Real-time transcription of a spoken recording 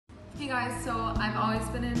guys, so I've always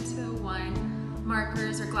been into wine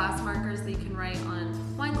markers or glass markers that you can write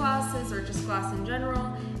on wine glasses or just glass in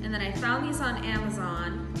general. And then I found these on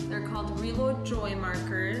Amazon. They're called Reload Joy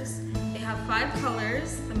markers. They have 5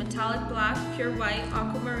 colors: the metallic black, pure white,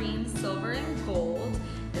 aquamarine, silver, and gold.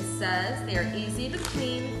 It says they are easy to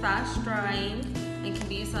clean, fast drying, and can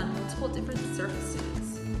be used on multiple different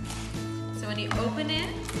surfaces. So when you open it,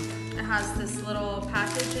 it has this little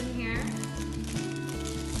package in here.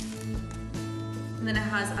 And then it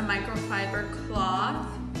has a microfiber cloth.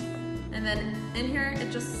 And then in here,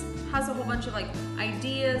 it just has a whole bunch of like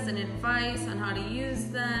ideas and advice on how to use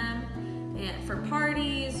them and for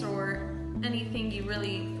parties or anything you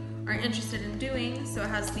really are interested in doing. So it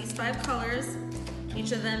has these 5 colors.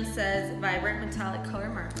 Each of them says vibrant metallic color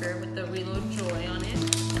marker with the Reload Joy on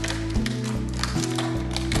it.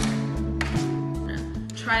 I'm gonna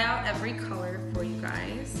try out every color for you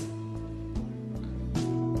guys.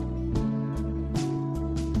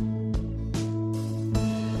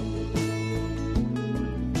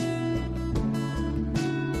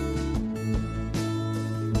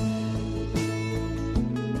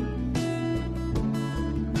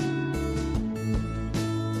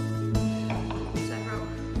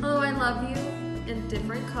 Love you in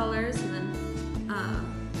different colors, and then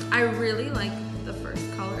I really like the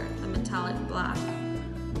first color, the metallic black.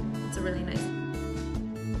 It's a really nice